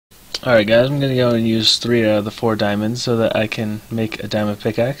Alright guys, I'm gonna go and use 3 out of the 4 diamonds so that I can make a diamond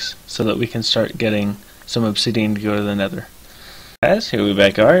pickaxe so that we can start getting some obsidian to go to the nether. Guys, here we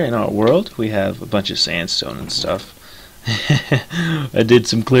back are in our world. We have a bunch of sandstone and stuff. I did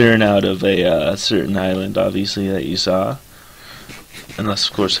some clearing out of a certain island, obviously, that you saw. Unless,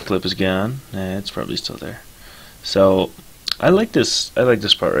 of course, the clip is gone. It's probably still there. So, I like this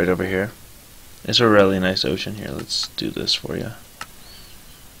part right over here. It's a really nice ocean here. Let's do this for you.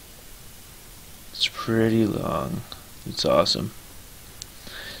 It's pretty long. It's awesome.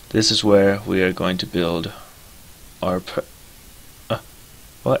 This is where we are going to build our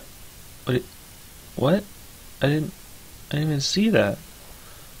what? What? I didn't even see that.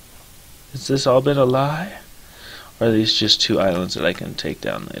 Has this all been a lie? Or are these just 2 islands that I can take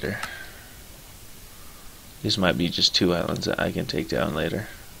down later? These might be just 2 islands that I can take down later.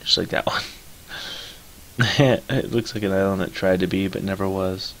 Just like that one. It looks like an island that tried to be but never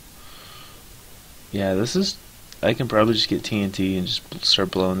was. Yeah, this is... I can probably just get TNT and just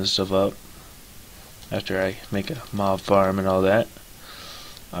start blowing this stuff up after I make a mob farm and all that.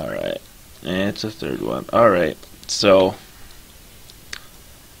 Alright, and it's a 3rd one. Alright, so...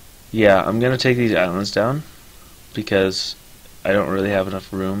 yeah, I'm gonna take these islands down because I don't really have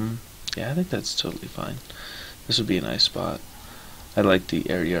enough room. Yeah, I think that's totally fine. This would be a nice spot. I like the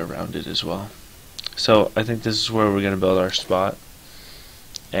area around it as well. So, I think this is where we're gonna build our spot.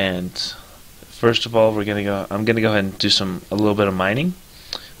 And... first of all, I'm gonna go ahead and do a little bit of mining,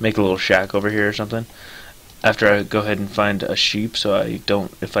 make a little shack over here or something. After I go ahead and find a sheep, so I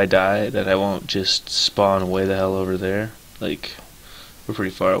don't, if I die, that I won't just spawn way the hell over there. Like, we're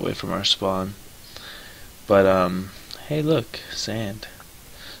pretty far away from our spawn. But hey, look, sand.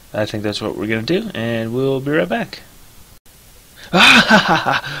 I think that's what we're gonna do, and we'll be right back.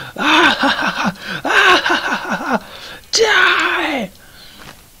 Die!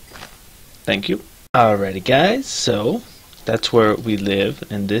 Thank you. Alrighty guys, so that's where we live,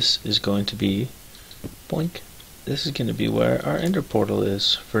 and this is going to be boink. This is going to be where our ender portal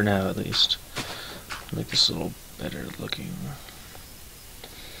is, for now at least. Make this a little better looking.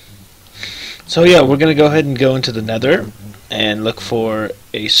 So yeah, we're going to go ahead and go into the nether and look for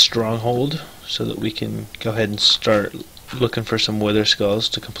a stronghold so that we can go ahead and start looking for some wither skulls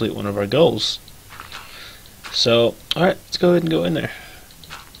to complete one of our goals. So, alright, let's go ahead and go in there.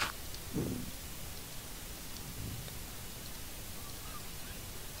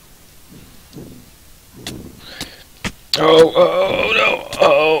 Oh no,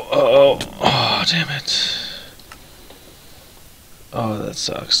 oh, damn it. Oh, that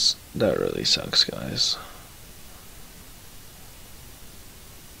sucks. That really sucks, guys.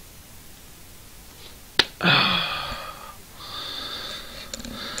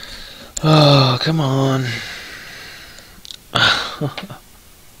 Oh, come on.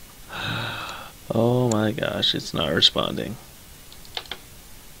 Oh my gosh, it's not responding.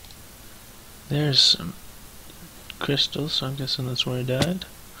 There's some crystals, so I'm guessing that's where I died.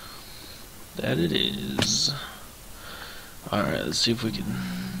 That it is. Alright, let's see if we can...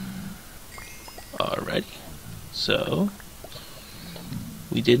 Alrighty. So,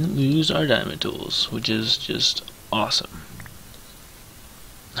 we didn't lose our diamond tools, which is just awesome.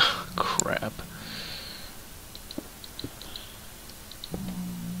 Crap.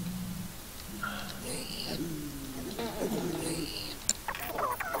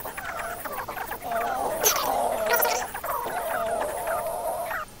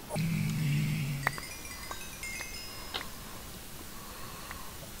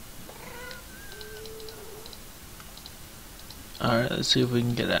 Alright, let's see if we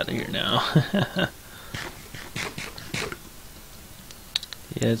can get out of here now.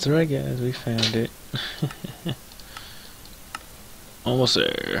 Yeah, it's alright guys, we found it. Almost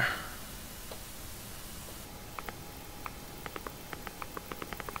there.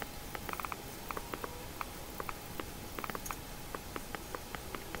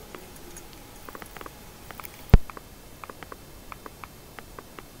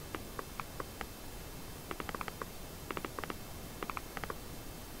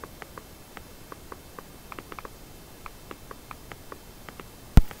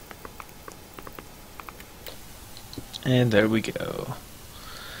 And there we go.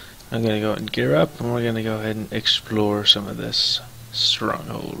 I'm gonna go and gear up, and we're gonna go ahead and explore some of this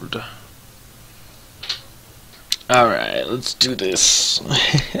stronghold. Alright, let's do this.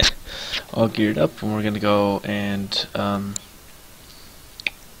 All geared up, and we're gonna go and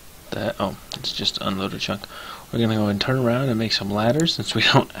it's just unload a chunk. We're gonna go and turn around and make some ladders since we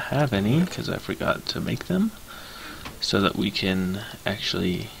don't have any, because I forgot to make them, so that we can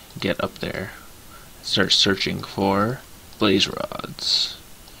actually get up there. Start searching for blaze rods.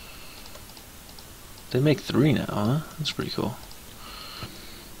 They make 3 now, huh? That's pretty cool.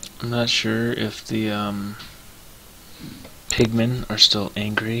 I'm not sure if the pigmen are still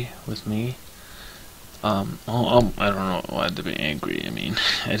angry with me. I don't know why they'd be angry. I mean,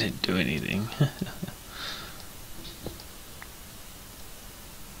 I didn't do anything.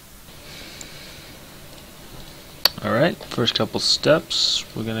 Alright, first couple steps.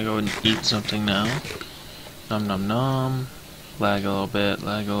 We're gonna go and eat something now. Nom nom nom. Lag a little bit,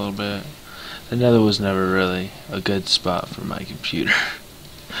 lag a little bit. The nether was never really a good spot for my computer.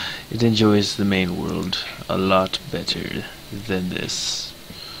 It enjoys the main world a lot better than this.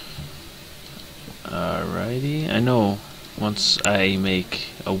 Alrighty, I know once I make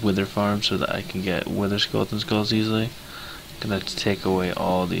a wither farm so that I can get wither skeleton skulls easily, I'm gonna have to take away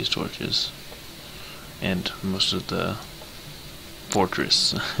all these torches. And most of the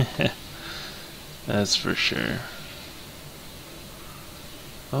fortress. That's for sure.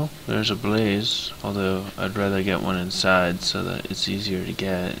 Oh, there's a blaze, although I'd rather get one inside so that it's easier to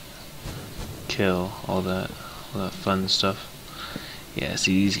get, kill, all that fun stuff. Yeah,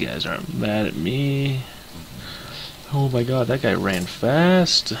 see, these guys aren't mad at me. Oh my god, that guy ran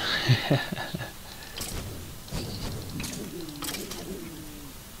fast.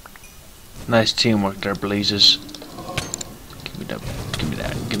 Nice teamwork there, blazes.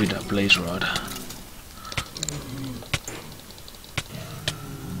 Give me that blaze rod.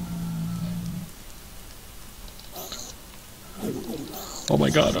 Oh my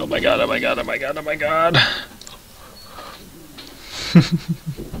god, oh my god, oh my god, oh my god, oh my god.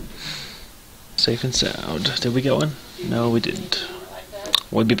 Safe and sound. Did we get one? No, we didn't.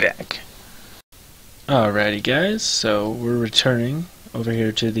 We'll be back. Alrighty guys, so we're returning over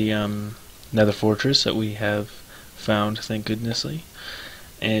here to the nether fortress that we have found, thank goodnessly.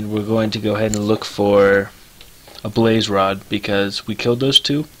 And we're going to go ahead and look for a blaze rod because we killed those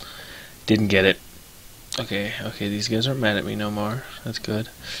 2. Didn't get it. Okay, these guys aren't mad at me no more. That's good.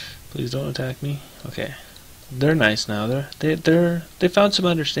 Please don't attack me. Okay. They're nice now. They found some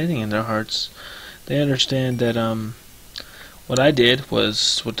understanding in their hearts. They understand that what I did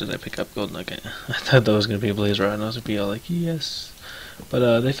was, what did I pick up? Gold nugget. I thought that was gonna be a blaze rod and I was gonna be all like, yes.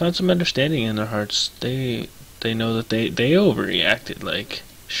 But they found some understanding in their hearts. They know that they overreacted. Like,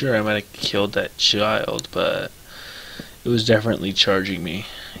 sure, I might have killed that child, but it was definitely charging me.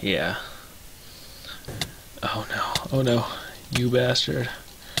 Yeah. Oh no, oh no, you bastard.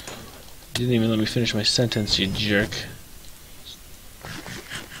 You didn't even let me finish my sentence, you jerk.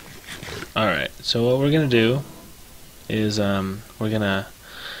 Alright, so what we're gonna do is we're gonna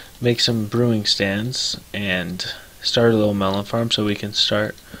make some brewing stands and start a little melon farm so we can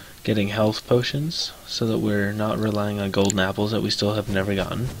start getting health potions so that we're not relying on golden apples that we still have never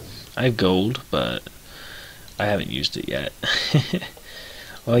gotten. I have gold, but I haven't used it yet.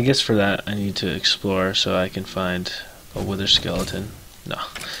 Well, I guess for that I need to explore so I can find a wither skeleton. No,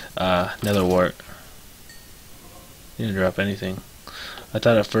 nether wart. Didn't drop anything. I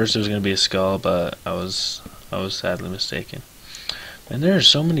thought at first it was gonna be a skull, but I was sadly mistaken. And there are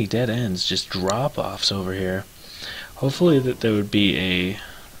so many dead ends, just drop-offs over here. Hopefully that there would be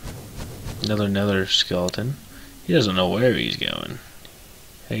another nether skeleton. He doesn't know where he's going.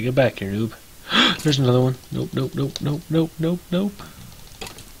 Hey, get back here, noob. There's another one. Nope, nope, nope, nope, nope, nope, nope.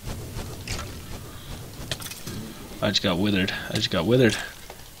 I just got withered.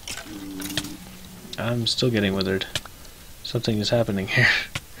 I'm still getting withered. Something is happening here.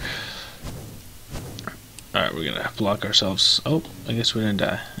 Alright, we're gonna block ourselves. Oh, I guess we didn't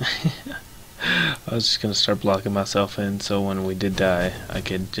die. I was just gonna start blocking myself in so when we did die, I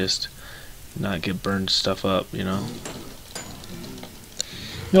could just not get burned stuff up, you know?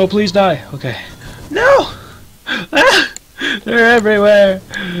 No, please die. Okay. No! Ah! They're everywhere!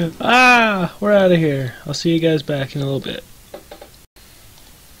 Ah! We're out of here. I'll see you guys back in a little bit.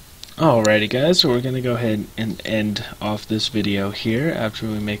 Alrighty guys, so we're gonna go ahead and end off this video here after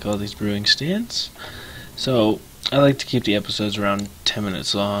we make all these brewing stands. So, I like to keep the episodes around 10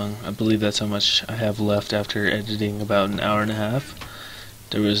 minutes long. I believe that's how much I have left after editing about an hour and a half.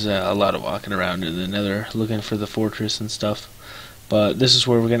 There was a lot of walking around in the nether looking for the fortress and stuff. But this is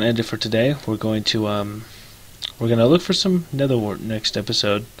where we're gonna end it for today. We're gonna look for some nether wart next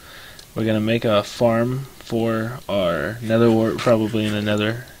episode. We're gonna make a farm for our nether wart, probably in the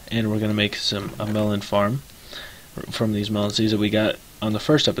nether, and we're gonna make a melon farm from these melon seeds that we got on the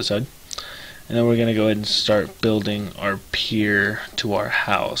first episode. And then we're gonna go ahead and start building our pier to our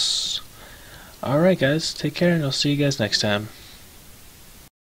house. Alright guys, take care and I'll see you guys next time.